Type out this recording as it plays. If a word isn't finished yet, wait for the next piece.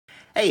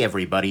Hey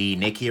everybody,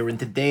 Nick here, and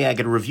today I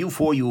got a review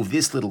for you of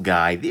this little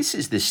guy. This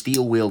is the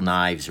Steel Wheel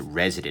Knives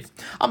Resident.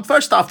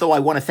 First off, though, I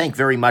want to thank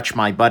very much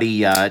my buddy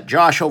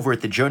Josh over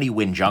at the Journey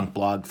Win Junk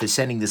blog for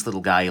sending this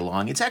little guy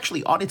along. It's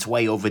actually on its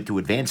way over to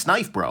Advanced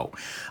Knife Bro,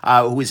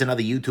 who is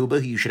another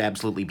YouTuber who you should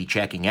absolutely be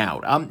checking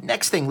out.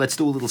 Next thing, let's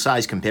do a little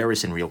size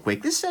comparison real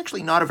quick. This is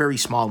actually not a very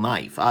small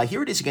knife.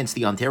 Here it is against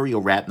the Ontario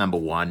Rat number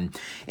 1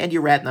 and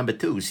your Rat number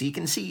 2. So you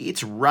can see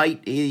it's right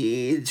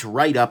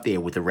up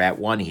there with the Rat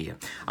 1 here.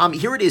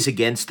 Here it is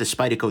against the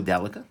Spyderco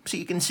Delica. So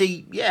you can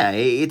see, yeah,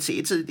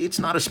 it's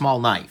not a small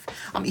knife.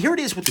 Here it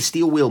is with the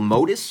Steel Wheel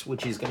Modus,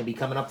 which is going to be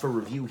coming up for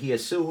review here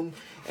soon.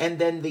 And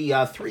then the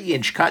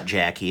 3-inch cut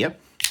jack here.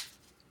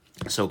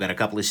 So got a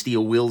couple of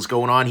steel wheels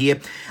going on here.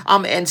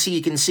 And so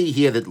you can see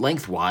here that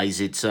lengthwise,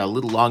 it's a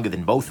little longer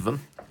than both of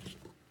them.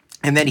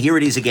 And then here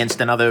it is against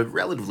another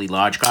relatively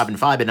large carbon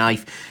fiber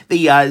knife,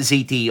 the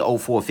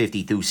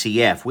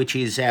ZT-0452CF, which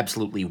is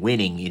absolutely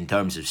winning in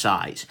terms of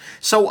size.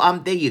 So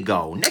there you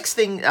go. Next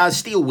thing,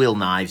 Steel Wheel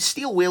Knives.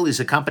 Steel Wheel is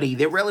a company,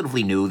 they're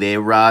relatively new.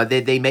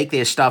 They make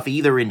their stuff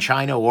either in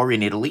China or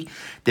in Italy,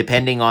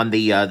 depending on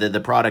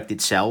the product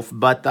itself.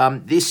 But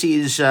this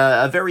is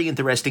a very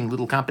interesting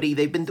little company.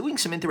 They've been doing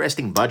some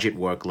interesting budget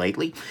work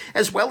lately,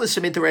 as well as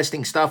some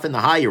interesting stuff in the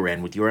higher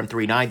end with your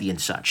M390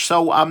 and such.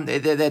 So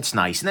that's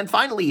nice. And then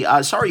finally,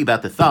 sorry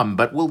about the thumb,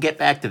 but we'll get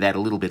back to that a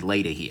little bit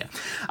later here.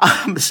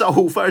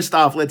 So first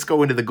off, let's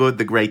go into the good,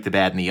 the great, the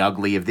bad, and the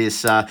ugly of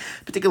this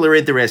particular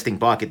interesting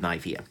pocket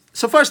knife here.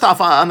 So first off,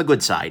 on the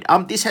good side,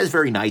 this has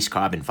very nice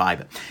carbon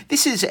fiber.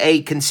 This is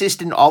a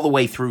consistent all the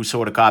way through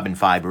sort of carbon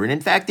fiber, and in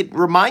fact, it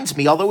reminds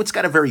me, although it's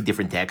got a very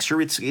different texture,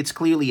 it's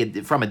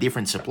clearly from a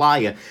different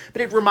supplier,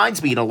 but it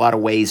reminds me in a lot of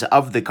ways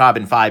of the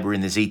carbon fiber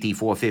in the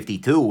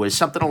ZT-452, or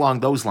something along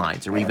those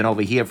lines, or even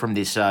over here from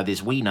this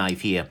Wii knife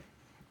here.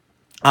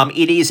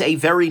 It is a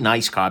very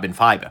nice carbon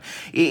fiber.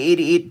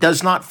 It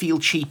does not feel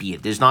cheapy.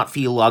 It does not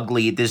feel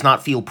ugly. It does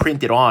not feel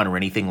printed on or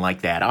anything like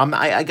that.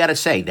 I gotta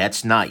say,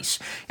 that's nice.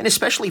 And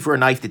especially for a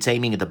knife that's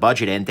aiming at the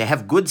budget end, to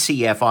have good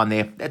CF on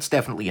there, that's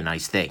definitely a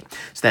nice thing.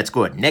 So that's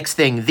good. Next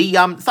thing, the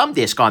thumb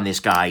disc on this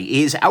guy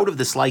is out of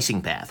the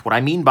slicing path. What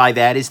I mean by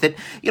that is that,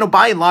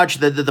 by and large,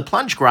 the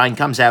plunge grind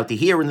comes out to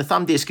here and the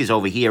thumb disc is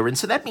over here. And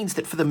so that means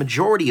that for the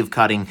majority of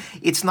cutting,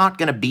 it's not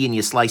going to be in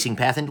your slicing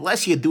path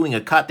unless you're doing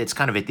a cut that's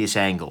kind of at this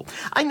angle.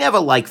 I never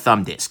like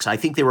thumb discs. I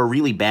think they're a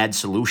really bad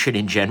solution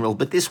in general,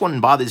 but this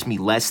one bothers me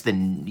less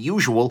than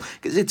usual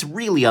because it's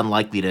really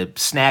unlikely to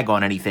snag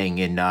on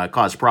anything and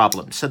cause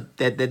problems. So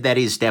that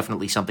is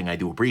definitely something I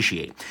do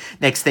appreciate.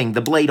 Next thing, the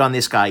blade on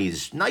this guy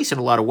is nice in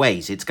a lot of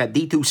ways. It's got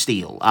D2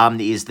 steel,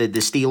 is the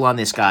steel on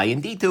this guy,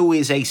 and D2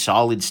 is a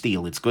solid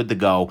steel. It's good to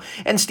go,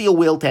 and Steel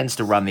Wheel tends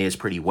to run theirs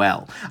pretty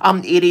well.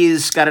 It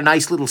is got a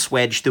nice little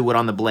swedge to it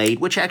on the blade,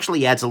 which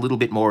actually adds a little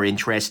bit more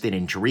interest and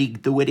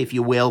intrigue to it, if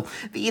you will.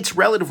 It's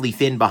relatively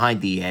thin behind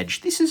the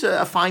edge. This is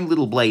a fine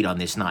little blade on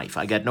this knife.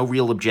 I got no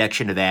real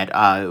objection to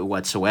that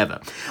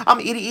whatsoever.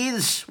 It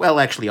is, well,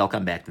 actually, I'll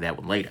come back to that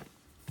one later.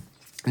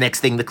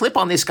 Next thing, the clip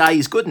on this guy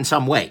is good in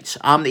some ways.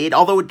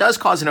 Although it does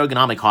cause an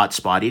ergonomic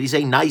hotspot, it is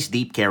a nice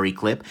deep carry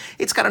clip.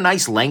 It's got a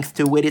nice length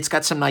to it. It's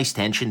got some nice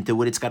tension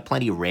to it. It's got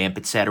plenty of ramp,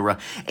 etc.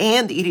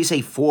 And it is a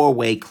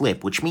 4-way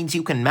clip, which means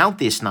you can mount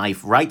this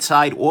knife right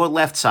side or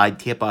left side,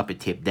 tip up or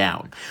tip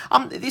down.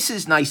 This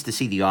is nice to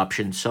see the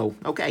option, so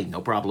okay, no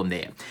problem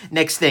there.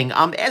 Next thing,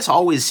 as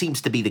always seems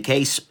to be the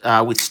case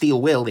with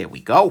Steel Wheel, there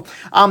we go,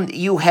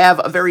 you have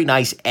a very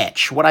nice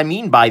etch. What I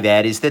mean by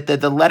that is that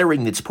the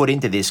lettering that's put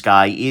into this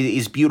guy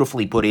is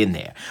beautifully put in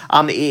there.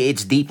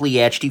 It's deeply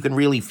etched. You can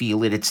really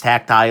feel it. It's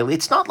tactile.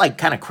 It's not like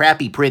kind of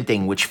crappy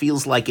printing, which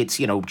feels like it's,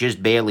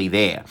 just barely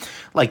there.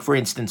 Like, for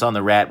instance, on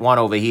the Rat 1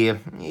 over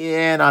here,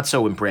 yeah, not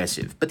so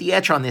impressive. But the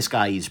etch on this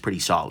guy is pretty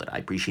solid. I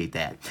appreciate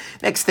that.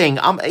 Next thing,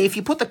 if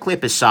you put the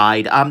clip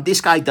aside, this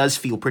guy does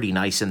feel pretty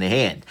nice in the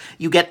hand.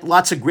 You get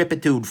lots of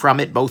gripitude from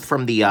it, both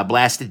from the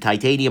blasted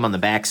titanium on the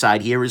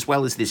backside here, as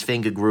well as this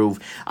finger groove.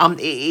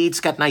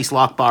 It's got nice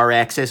lock bar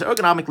access.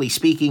 Ergonomically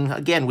speaking,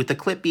 again, with the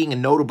clip being a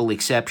notable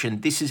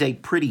exception, this is a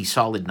pretty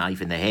solid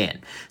knife in the hand.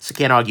 So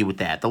can't argue with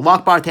that. The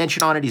lock bar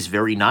tension on it is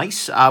very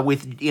nice,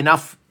 with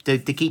enough to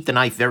keep the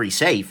knife very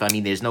safe. I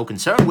mean, there's no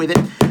concern with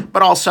it,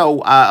 but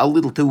also a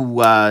little too,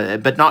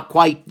 but not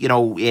quite,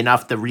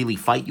 enough to really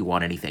fight you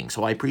on anything.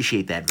 So I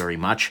appreciate that very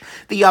much.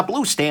 The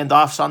blue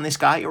standoffs on this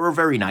guy are a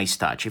very nice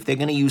touch. If they're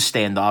going to use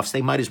standoffs,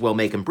 they might as well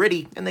make them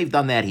pretty, and they've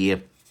done that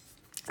here.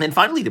 And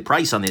finally, the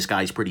price on this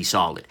guy is pretty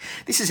solid.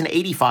 This is an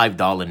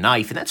 $85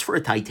 knife, and that's for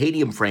a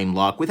titanium frame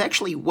lock with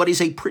actually what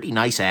is a pretty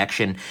nice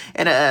action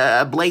and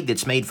a blade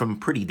that's made from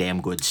pretty damn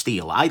good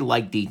steel. I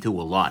like D2 a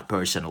lot,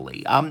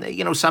 personally.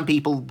 Some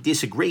people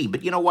disagree,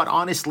 but you know what?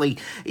 Honestly,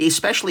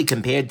 especially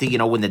compared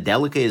to, when the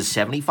Delica is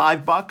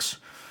 $75,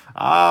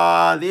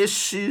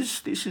 This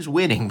is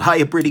winning by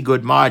a pretty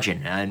good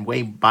margin, and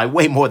by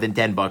way more than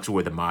 $10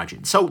 worth of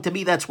margin. So to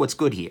me, that's what's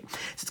good here.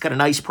 It's got a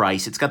nice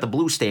price. It's got the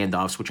blue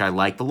standoffs, which I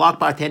like. The lock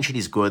bar tension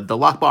is good. The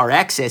lock bar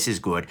access is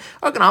good.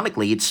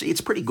 Ergonomically,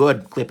 it's pretty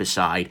good. Clip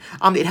aside,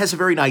 it has a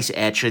very nice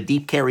etch, a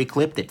deep carry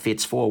clip that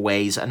fits 4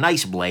 ways, a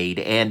nice blade,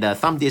 and a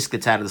thumb disc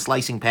that's out of the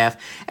slicing path,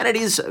 and it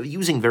is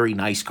using very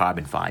nice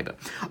carbon fiber.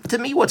 To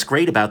me, what's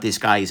great about this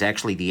guy is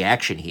actually the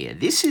action here.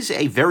 This is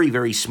a very,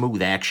 very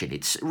smooth action.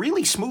 It's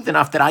really smooth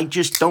enough that I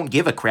just don't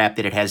give a crap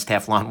that it has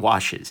Teflon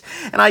washes.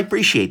 And I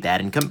appreciate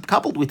that. And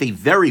coupled with a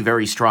very,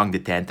 very strong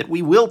detent that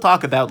we will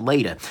talk about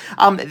later,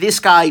 this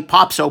guy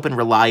pops open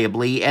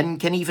reliably and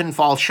can even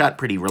fall shut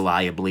pretty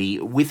reliably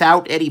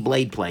without any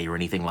blade play or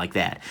anything like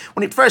that.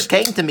 When it first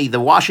came to me, the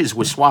washes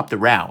were swapped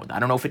around. I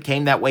don't know if it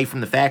came that way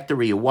from the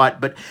factory or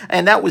what,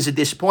 and that was a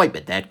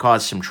disappointment. That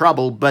caused some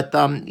trouble, but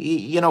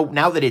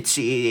now that it's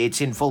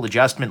in full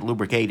adjustment,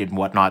 lubricated and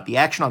whatnot, the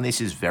action on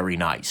this is very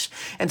nice.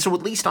 And so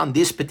at least on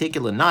this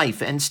particular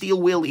knife, and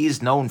steel wheel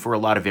is known for a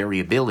lot of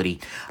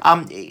variability,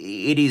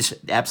 it is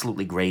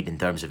absolutely great in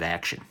terms of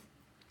action.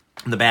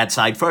 On the bad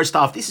side, first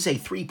off, this is a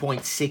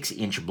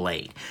 3.6-inch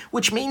blade,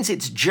 which means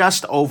it's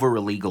just over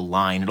a legal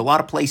line. In a lot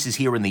of places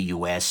here in the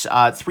U.S.,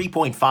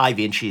 3.5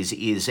 inches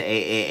is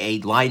a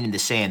line in the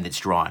sand that's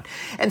drawn.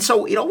 And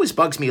so it always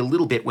bugs me a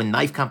little bit when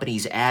knife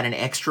companies add an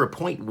extra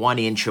 0.1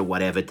 inch or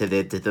whatever to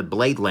the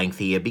blade length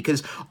here,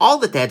 because all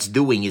that's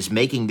doing is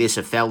making this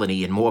a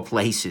felony in more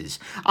places.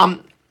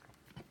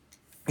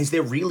 Is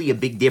there really a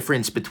big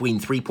difference between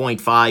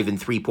 3.5 and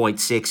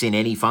 3.6 in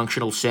any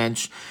functional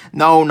sense?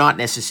 No, not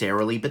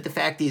necessarily. But the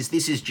fact is,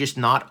 this is just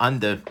not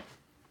under...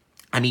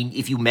 I mean,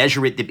 if you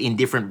measure it in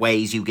different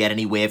ways, you get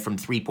anywhere from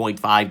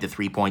 3.5 to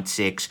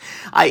 3.6.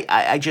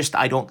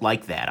 I don't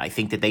like that. I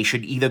think that they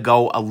should either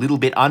go a little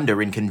bit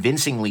under, and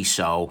convincingly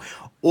so,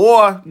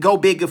 or go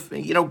big,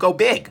 go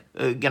big.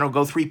 Go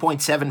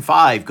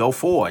 3.75, go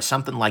 4,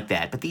 something like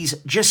that. But these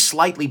just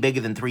slightly bigger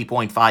than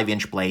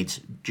 3.5-inch blades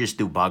just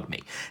do bug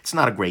me. It's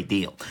not a great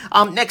deal.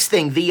 Next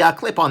thing, the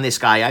clip on this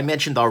guy, I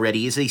mentioned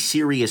already, is a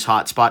serious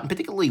hot spot, and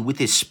particularly with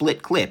this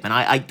split clip. And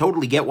I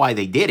totally get why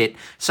they did it,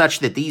 such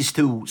that these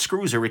 2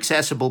 screws are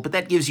accessible, but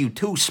that gives you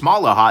 2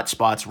 smaller hot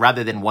spots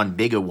rather than 1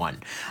 bigger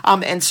one.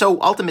 And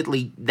so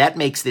ultimately, that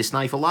makes this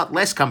knife a lot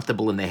less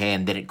comfortable in the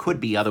hand than it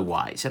could be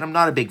otherwise, and I'm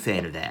not a big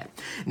fan of that.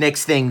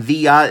 Next thing,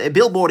 the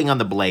billboarding on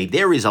the blade.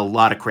 There is a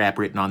lot of crap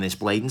written on this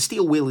blade, and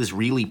Steel Wheel is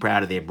really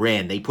proud of their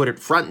brand. They put it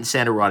front and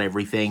center on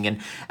everything,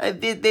 and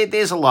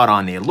there's a lot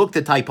on there. Look,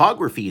 the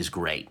typography is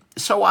great.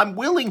 So I'm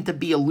willing to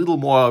be a little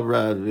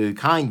more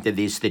kind to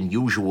this than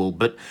usual,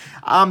 but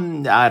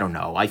I don't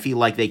know. I feel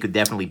like they could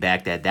definitely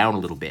back that down a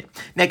little bit.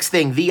 Next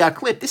thing, the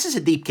clip. This is a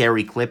deep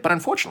carry clip, but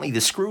unfortunately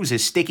the screws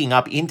is sticking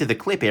up into the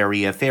clip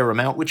area a fair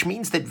amount, which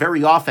means that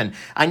very often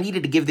I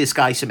needed to give this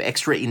guy some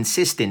extra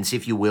insistence,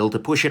 if you will, to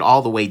push it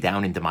all the way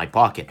down into my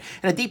pocket.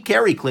 And a deep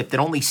carry clip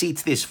that only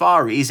seats this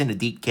far isn't a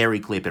deep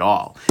carry clip at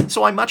all.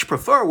 So I much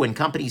prefer when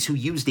companies who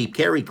use deep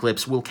carry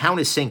clips will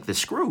countersink the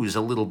screws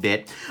a little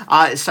bit,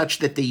 such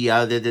that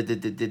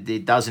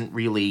it doesn't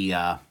really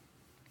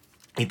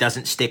it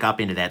doesn't stick up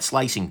into that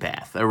sliding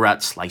path,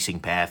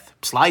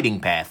 sliding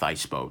path, I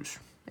suppose.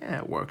 Yeah,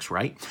 it works,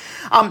 right?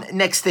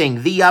 Next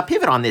thing, the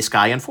pivot on this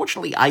guy,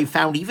 unfortunately, I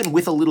found even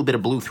with a little bit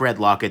of blue thread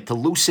locker to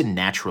loosen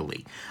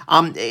naturally.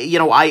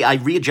 I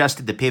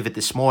readjusted the pivot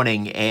this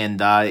morning,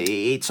 and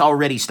it's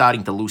already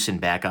starting to loosen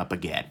back up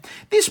again.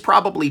 This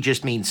probably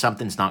just means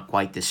something's not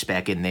quite the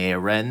spec in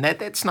there, and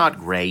that's not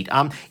great.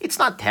 It's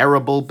not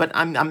terrible, but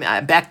I'm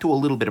back to a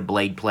little bit of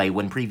blade play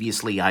when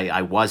previously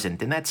I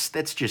wasn't, and that's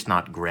just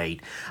not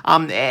great.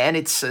 And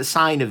it's a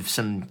sign of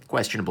some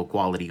questionable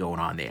quality going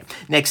on there.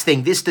 Next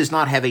thing, this does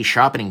not have a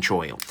sharpening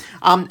choil.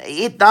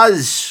 It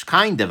does,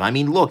 kind of. I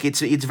mean, look,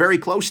 it's very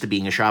close to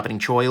being a sharpening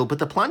choil, but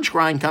the plunge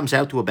grind comes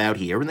out to about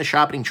here, and the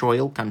sharpening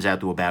choil comes out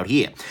to about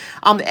here.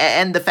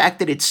 And the fact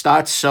that it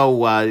starts so,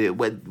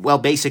 well,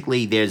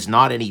 basically, there's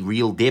not any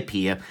real dip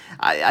here,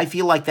 I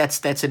feel like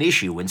that's an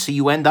issue, and so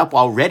you end up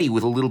already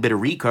with a little bit of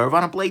recurve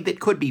on a blade that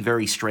could be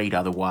very straight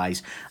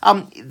otherwise.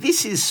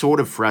 This is sort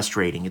of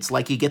frustrating. It's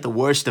like you get the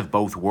worst of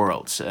both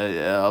worlds.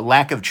 A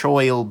lack of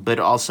choil, but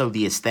also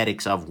the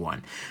aesthetics of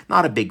one.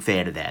 Not a big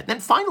fan of that. And then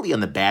finally, on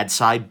the bad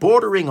side,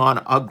 bordering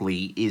on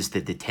ugly, is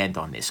the detent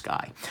on this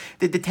guy.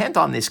 The detent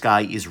on this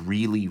guy is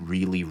really,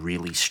 really,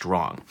 really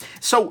strong.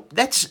 So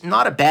that's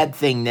not a bad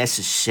thing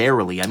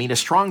necessarily. I mean, a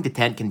strong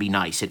detent can be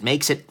nice. It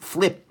makes it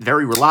flip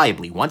very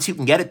reliably. Once you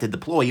can get it to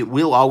deploy, it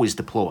will always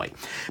deploy.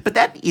 But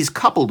that is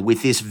coupled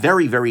with this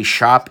very, very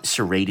sharp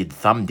serrated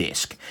thumb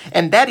disc.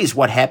 And that is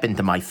what happened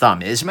to my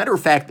thumb. As a matter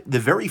of fact, the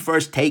very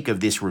first take of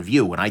this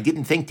review, and I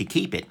didn't think to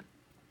keep it,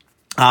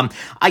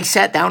 I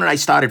sat down and I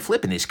started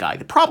flipping this guy.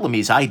 The problem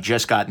is I had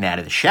just gotten out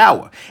of the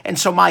shower, and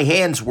so my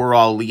hands were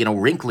all,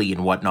 wrinkly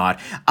and whatnot.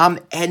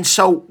 And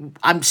so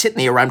I'm sitting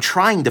there, I'm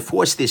trying to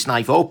force this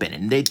knife open,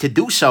 and to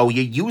do so,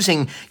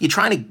 you're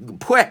trying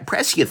to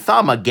press your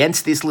thumb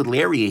against this little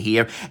area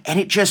here, and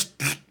it just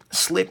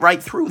slit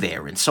right through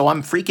there, and so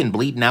I'm freaking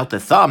bleeding out the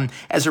thumb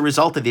as a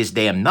result of this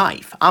damn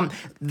knife.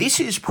 This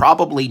is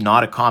probably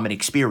not a common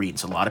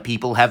experience. A lot of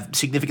people have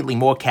significantly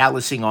more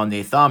callousing on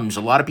their thumbs.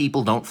 A lot of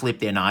people don't flip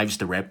their knives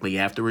directly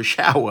after a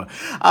shower.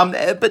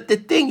 But the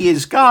thing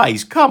is,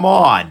 guys, come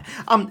on.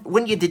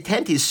 When your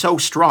detent is so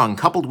strong,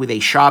 coupled with a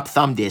sharp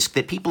thumb disc,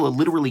 that people are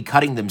literally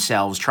cutting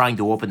themselves trying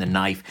to open the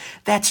knife,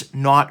 that's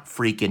not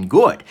freaking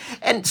good.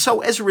 And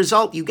so as a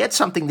result, you get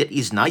something that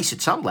is nice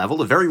at some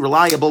level, a very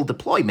reliable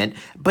deployment,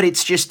 but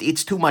it's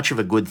too much of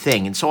a good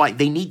thing, and so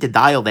they need to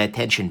dial that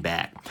tension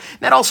back.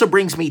 That also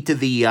brings me to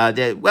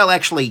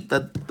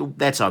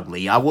that's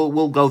ugly.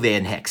 We'll go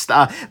there next.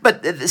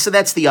 So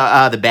that's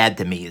the bad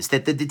to me, is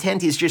that the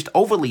detent is just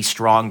overly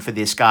strong for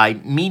this guy,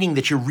 meaning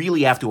that you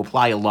really have to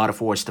apply a lot of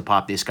force to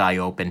pop this guy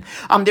open.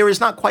 There is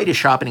not quite a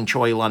sharpening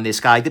choil on this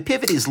guy. The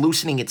pivot is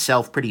loosening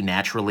itself pretty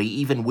naturally,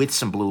 even with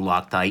some blue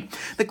Loctite.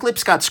 The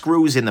clip's got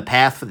screws in the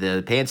path for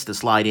the pants to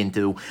slide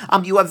into.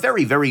 You have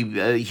very,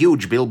 very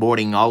huge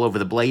billboarding all over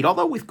the blade,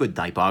 although with good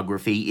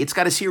typography. It's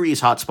got a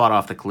serious hot spot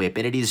off the clip,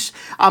 and it is,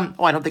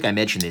 I don't think I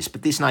mentioned this,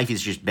 but this knife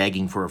is just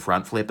begging for a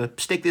front flipper.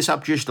 Stick this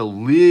up just a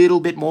little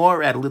bit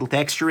more, add a little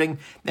texturing,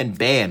 then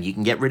bam, you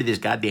can get rid of this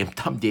goddamn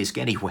thumb disc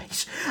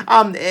anyways.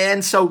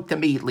 And so, to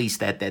me, at least,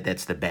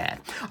 that's the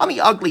bad. On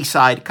the ugly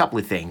side, a couple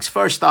of things.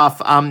 First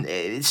off,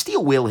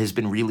 steel will has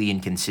been really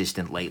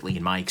inconsistent lately,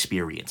 in my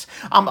experience.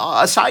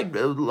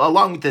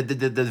 Along with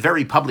the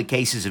very public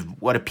cases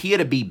of what appear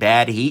to be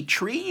bad heat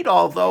treat,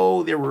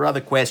 although there were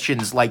other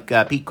questions like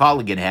Pete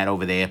Colligan had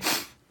over there.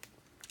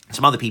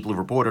 Some other people have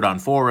reported on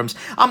forums.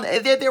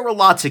 There were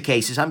lots of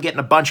cases. I'm getting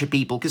a bunch of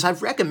people, because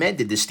I've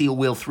recommended the steel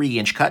wheel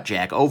 3-inch cut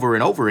jack over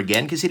and over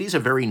again, because it is a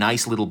very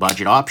nice little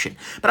budget option.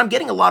 But I'm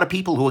getting a lot of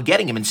people who are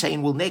getting them and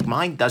saying, well, Nick,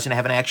 mine doesn't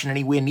have an action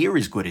anywhere near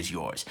as good as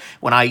yours.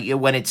 I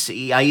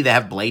either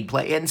have blade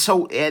play, and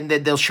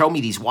they'll show me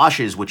these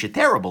washers, which are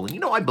terrible.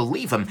 And, I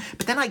believe them.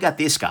 But then I got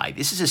this guy.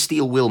 This is a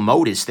steel wheel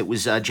Modus that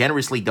was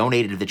generously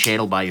donated to the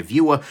channel by a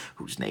viewer,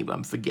 whose name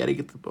I'm forgetting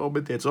at the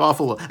moment. That's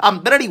awful.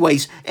 But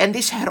anyways, and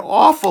this had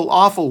awful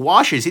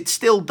washers. It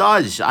still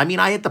does. I mean,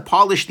 I had to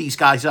polish these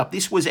guys up.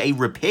 This was a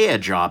repair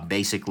job,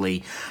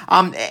 basically.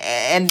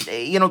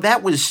 That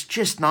was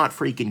just not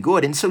freaking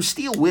good. And so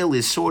steel will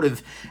is sort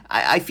of,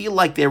 I feel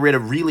like they're at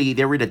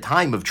a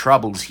time of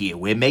troubles here,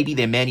 where maybe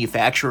their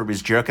manufacturer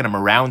is jerking them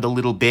around a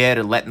little bit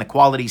or letting the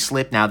quality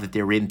slip now that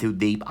they're in too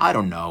deep. I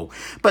don't know.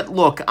 But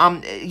look,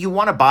 you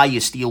want to buy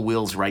your steel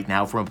wheels right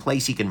now from a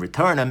place you can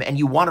return them, and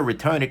you want to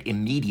return it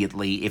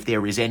immediately if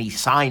there is any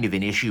sign of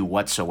an issue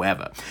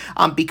whatsoever.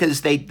 Because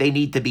they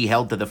need to be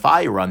held to the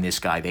fire on this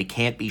guy. They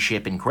can't be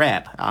shipping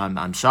crap.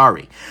 I'm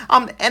sorry.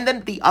 And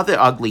then the other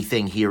ugly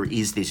thing here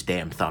is this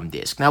damn thumb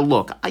disc. Now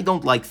look, I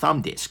don't like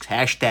thumb discs.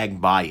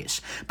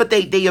 #bias. But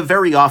they are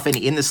very often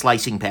in the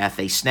slicing path.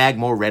 They snag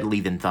more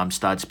readily than thumb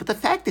studs. But the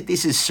fact that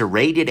this is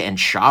serrated and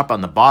sharp on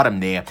the bottom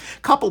there,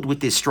 coupled with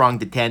this strong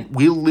detent,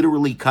 will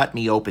literally cut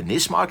me open.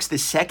 This marks the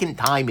second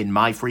time in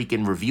my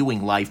freaking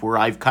reviewing life where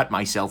I've cut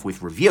myself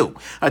with review.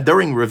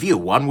 During review,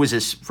 one was a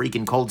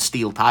freaking cold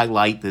steel tie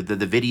light. The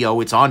video,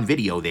 it's on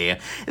video there.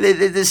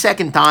 The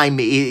second time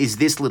is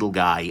this little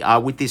guy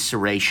with this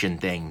serration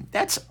thing.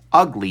 That's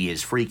ugly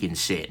as freaking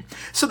sin.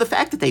 So the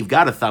fact that they've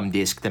got a thumb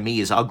disc, to me,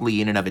 is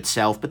ugly in and of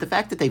itself, but the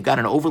fact that they've got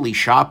an overly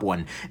sharp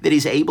one that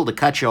is able to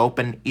cut you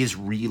open is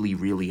really,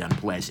 really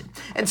unpleasant.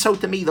 And so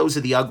to me, those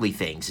are the ugly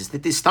things, is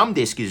that this thumb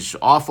disc is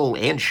awful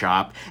and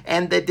sharp,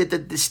 and that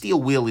the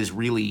steel wheel is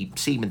really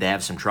seeming to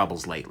have some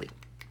troubles lately.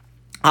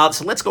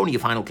 So let's go to your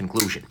final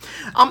conclusion.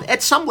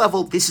 At some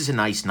level, this is a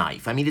nice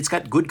knife. I mean, it's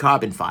got good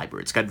carbon fiber.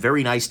 It's got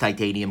very nice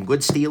titanium,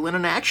 good steel, and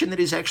an action that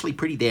is actually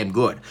pretty damn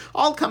good.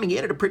 All coming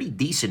in at a pretty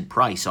decent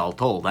price, all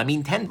told. I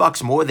mean,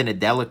 $10 more than a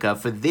Delica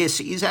for this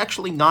is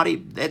actually not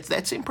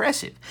that's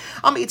impressive.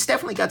 It's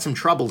definitely got some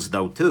troubles,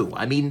 though, too.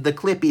 I mean, the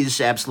clip is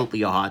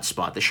absolutely a hot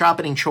spot. The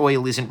sharpening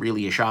choil isn't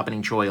really a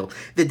sharpening choil.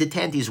 The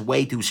detent is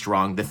way too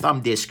strong. The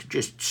thumb disc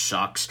just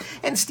sucks.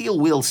 And steel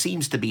wheel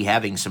seems to be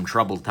having some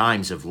troubled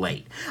times of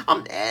late.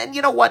 And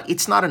you know what?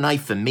 It's not a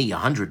knife for me,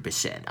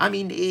 100%. I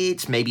mean,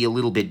 it's maybe a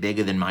little bit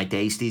bigger than my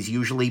taste is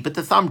usually, but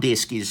the thumb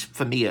disc is,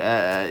 for me,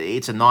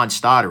 it's a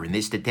non-starter. And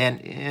this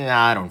detent,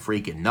 I don't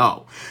freaking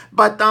know.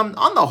 But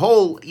on the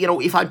whole,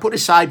 if I put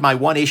aside my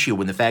one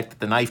issue in the fact that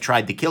the knife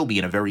tried to kill me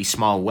in a very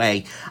small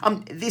way,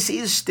 this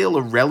is still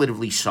a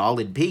relatively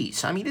solid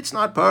piece. I mean, it's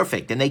not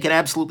perfect, and they can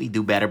absolutely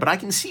do better, but I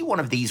can see one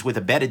of these with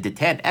a better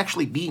detent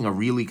actually being a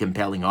really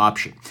compelling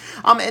option.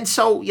 And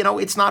so,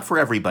 it's not for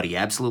everybody,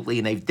 absolutely,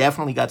 and they've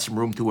definitely got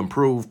some room to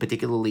improve,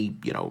 particularly,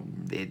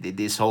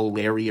 this whole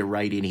area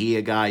right in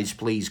here, guys,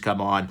 please, come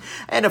on.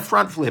 And a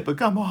front flipper,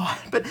 come on.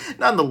 But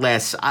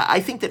nonetheless, I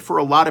think that for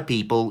a lot of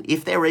people,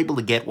 if they're able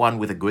to get one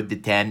with a good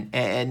detent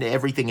and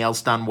everything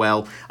else done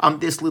well,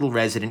 this little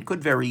resident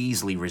could very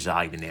easily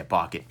reside in their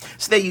pocket.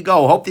 So there you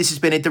go. Hope this has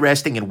been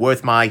interesting and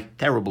worth my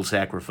terrible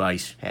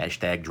sacrifice,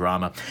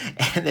 #drama,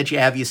 and that you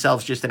have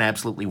yourselves just an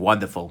absolutely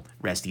wonderful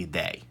rest of your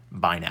day.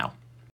 Bye now.